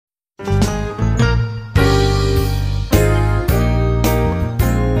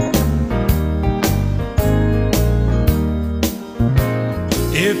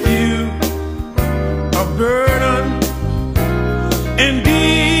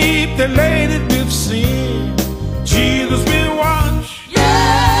they laden with sin, Jesus will wash.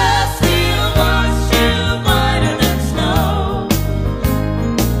 Yes, He'll wash you whiter than snow.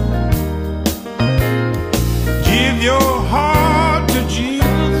 Give your heart to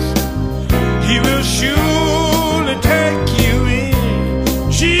Jesus, He will surely take you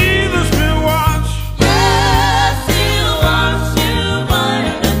in. Jesus will wash. Yes, He'll wash you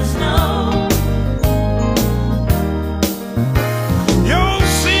whiter than snow. Your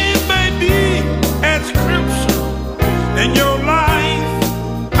sin may be as crimson, and your life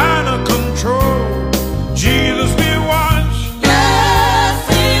out of control. Jesus will wash. Yes,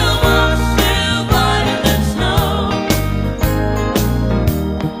 He'll wash you whiter than snow.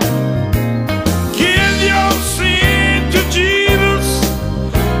 Give your sin to Jesus,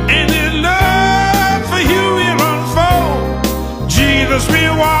 and His love for you will unfold. Jesus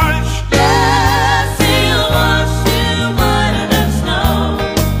will wash. Yes, He'll wash you whiter than snow.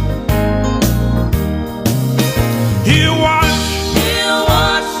 He'll wash. He'll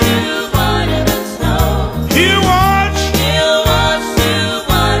wash you whiter than snow. He'll wash. He'll wash you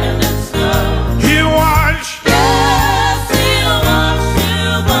whiter than snow. He'll wash. Yes, He'll wash you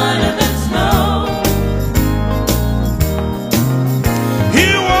whiter than snow.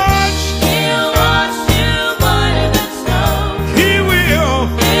 He'll wash. He'll wash you whiter than snow. He will.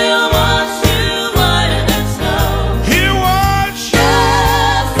 He'll wash you whiter than snow. He'll wash.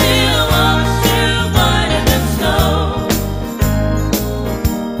 Yes, He'll wash you whiter than snow.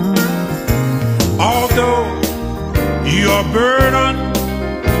 Although you are burdened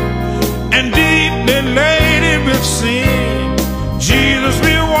and deeply laden with sin, Jesus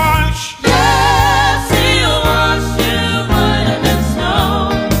will wash. Yes, He'll wash you whiter than snow.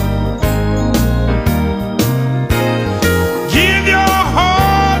 Give your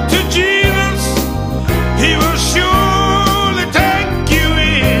heart to Jesus, He will surely take you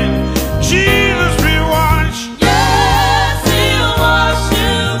in. Jesus will wash. Yes, He'll wash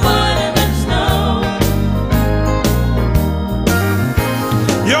you whiter than snow.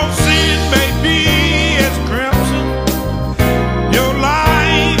 Your sin may be as crimson, your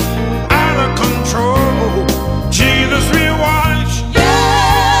life out of control. Jesus will wash.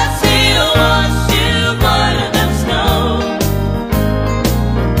 Yes, He'll wash you whiter than snow.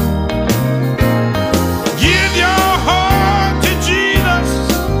 Give your heart to Jesus,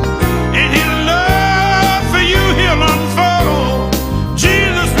 and His love for you He'll unfold.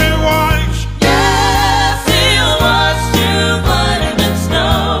 Jesus will wash. Yes, He'll wash you whiter than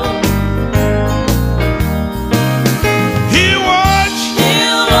snow. He'll wash.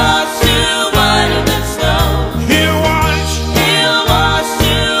 He'll wash you whiter than snow. He'll wash. He'll wash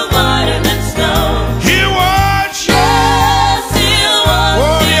you whiter than snow. He'll wash. Yes, He'll wash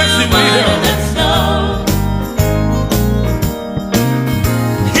Oh, yes, He you whiter will. than snow.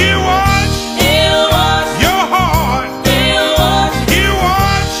 He'll wash He'll wash. your heart. He'll wash. He'll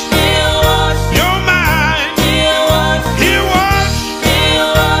wash He'll wash. your mind. He'll wash. He'll wash.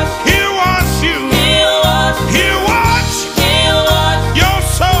 He'll wash. He'll wash you. He'll wash. He'll wash He'll wash. your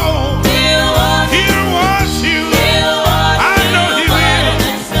soul. He'll wash. He'll wash you. He'll wash. I know He whiter will.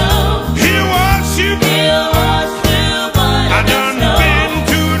 than snow. He'll wash you. He'll wash you whiter I than done snow. been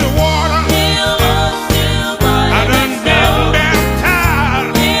to the water. He'll wash you I whiter than done been snow.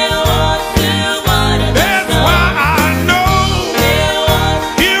 baptized. He'll wash you whiter than That's snow. why I know He'll wash.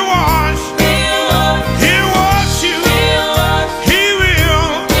 He'll wash. He'll wash. He'll wash you. He'll wash. He will.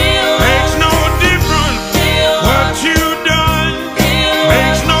 He'll Makes wash. no difference He'll what wash. you done. He'll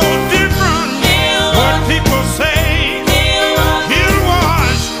Makes wash. no difference He'll what wash. people say. He'll wash. He'll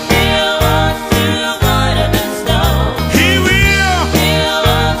wash. He'll wash you whiter than snow. He will. He'll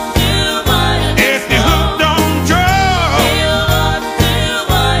wash you whiter than If you're snow. hooked on drugs, He'll wash you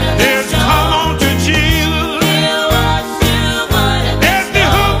whiter than just snow. come on to Jesus. He'll wash you whiter than If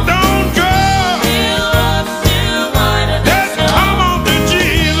you're snow. hooked on drugs, He'll wash you whiter than just snow. come on to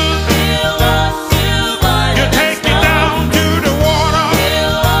Jesus. He'll wash you whiter He'll than take you snow. down to the water.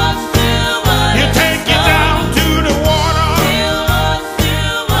 He'll wash you whiter He'll than take you snow. down to the water, He'll wash you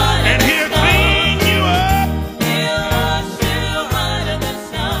whiter and than He'll snow. clean you up. He'll wash you whiter than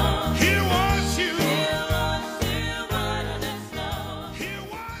snow. He'll wash you. He'll wash you whiter than snow. He'll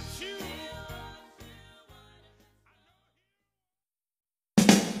wash you.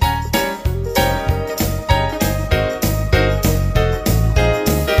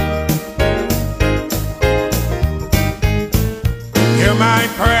 Hear my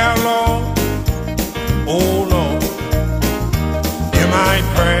prayer, Lord. Oh Lord, hear my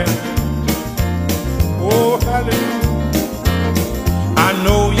prayer. Oh hallelujah. I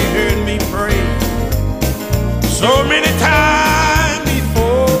know you heard me pray so many times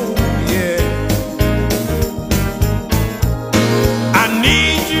before.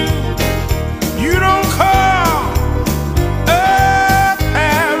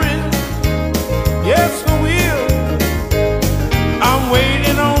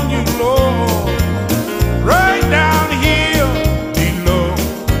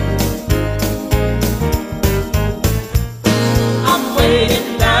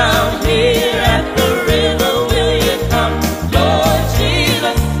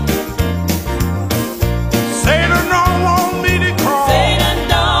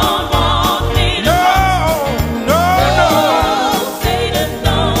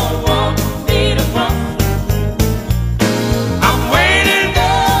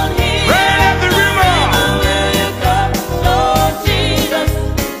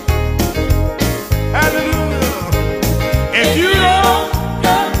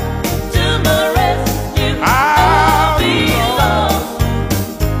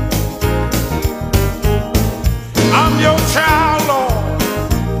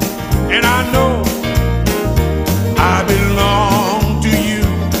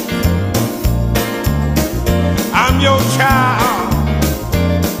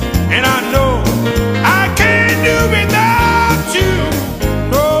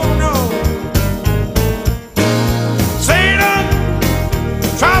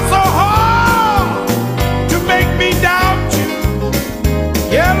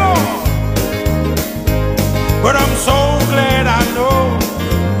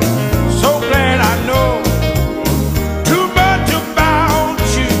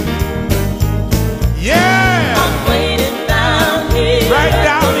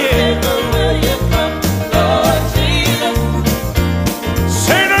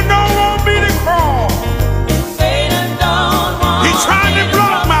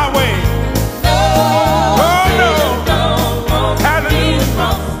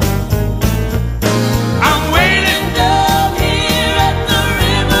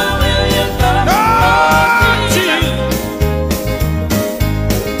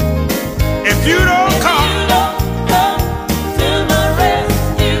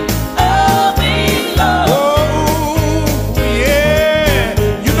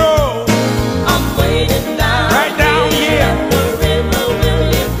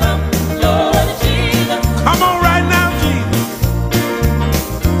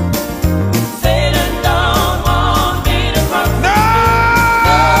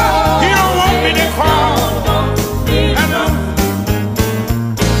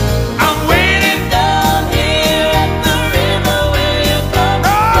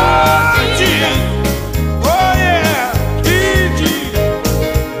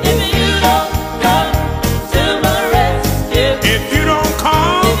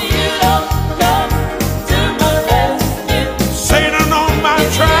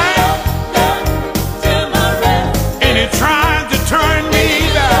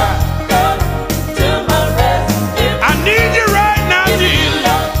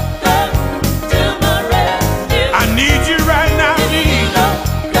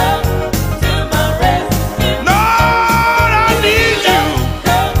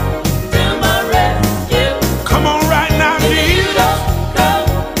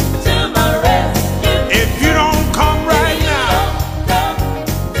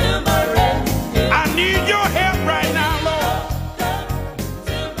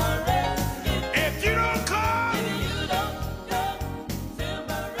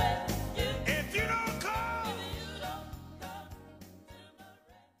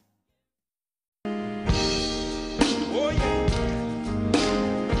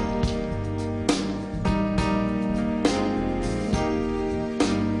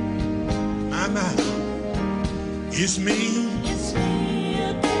 It's me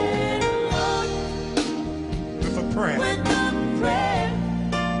again, Lord, with a prayer. with a prayer.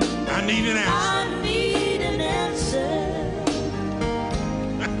 I need an answer. I need an answer.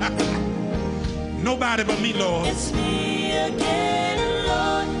 Nobody but me, Lord. It's me again,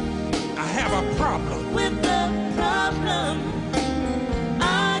 Lord, I have a problem. with a problem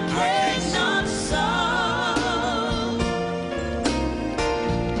I cannot solve.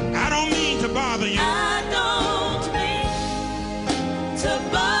 I don't mean to bother you, I don't mean to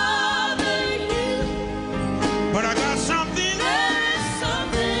bother you. but I got something There's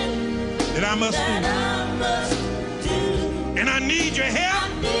something that I must that do. I must do. And I need your I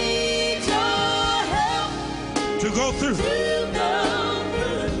help need your help to go through. to go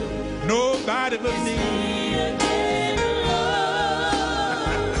through. Nobody but It's me. me again, Lord.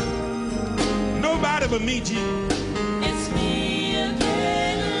 Nobody but me, Jesus. It's me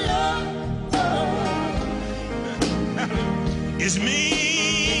again, Lord. It's me,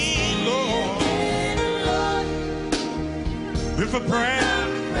 Lord, Again, Lord. with a prayer.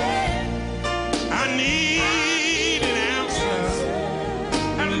 Prayer. I need an answer.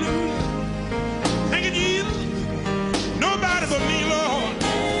 Hallelujah. Thank you, Jesus. Nobody but me, Lord.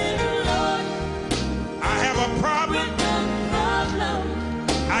 Again, Lord. I have a problem With a problem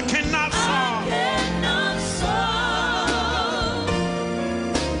I cannot I solve. cannot solve.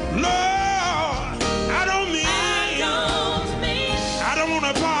 Lord, I don't I mean want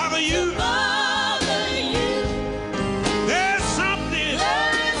to bother you. bother you. There's something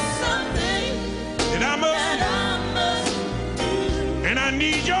There's something that I must that I must do. and I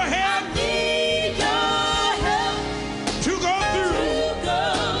need your I help need your help to go through. to go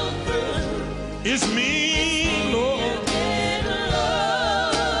through. It's me, Lord. Again,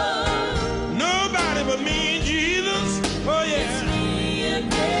 Lord. Nobody but me, Jesus. Oh, It's yeah. me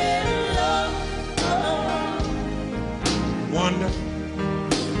again, Lord. Wonder.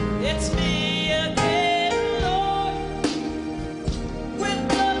 It's me again, Lord, with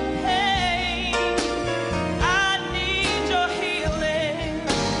the pain. I need your healing.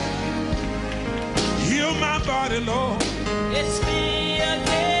 Heal my body, Lord. It's me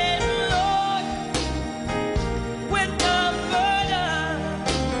again, Lord, with the burden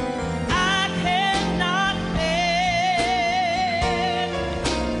I cannot bear.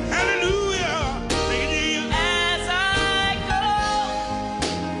 Hallelujah. Thank you, Jesus. As I go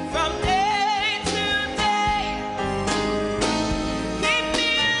from day to day, keep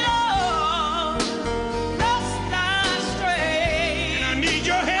me, Lord, lest I stray. And I need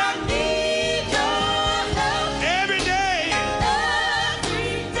your I help need your help every day.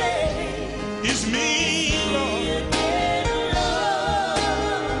 every day. It's me, Lord. Again,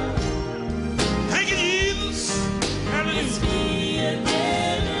 Lord. Thank you, Jesus. It's Hallelujah. me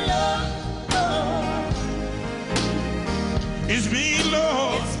again, Lord. It's me,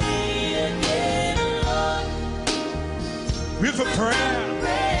 Lord, It's me again, Lord. with a prayer.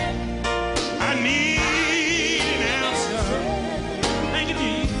 Prayer. I need an answer. Thank you,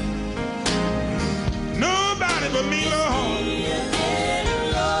 Jesus. Nobody but me, Lord. Me again,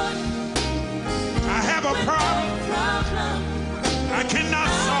 Lord. I have a problem Problem I cannot I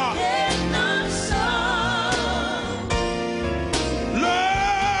solve. cannot solve.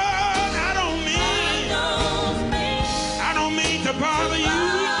 Lord, I don't mean to bother you.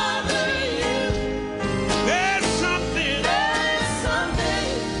 Bother you. There's something There's something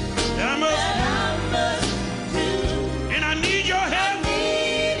that I must that I must do. and I need your help.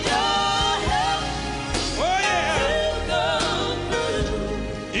 Need your help Oh, yeah. to go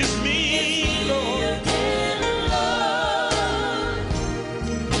through. It's me, Lord. Again, Lord.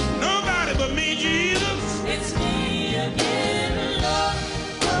 Nobody but me, Jesus. It's me again, Lord.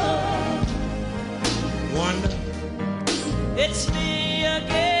 Wonder. It's me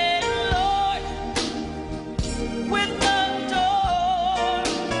again, Lord, with the door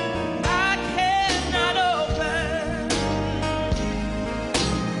I cannot open.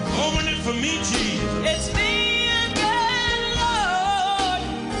 Open it for me, Jesus. It's me again, Lord.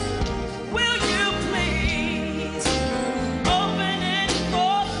 Will you please open it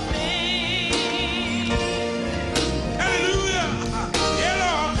for me? Hallelujah. Yeah,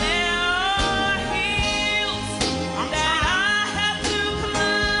 Lord. There are hills I'm that trying. I have to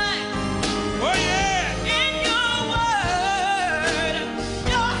climb.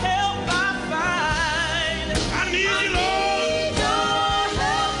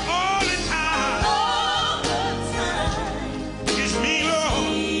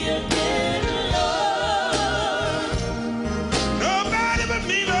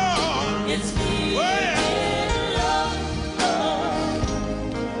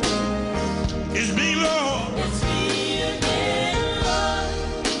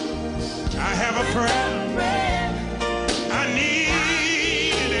 friend.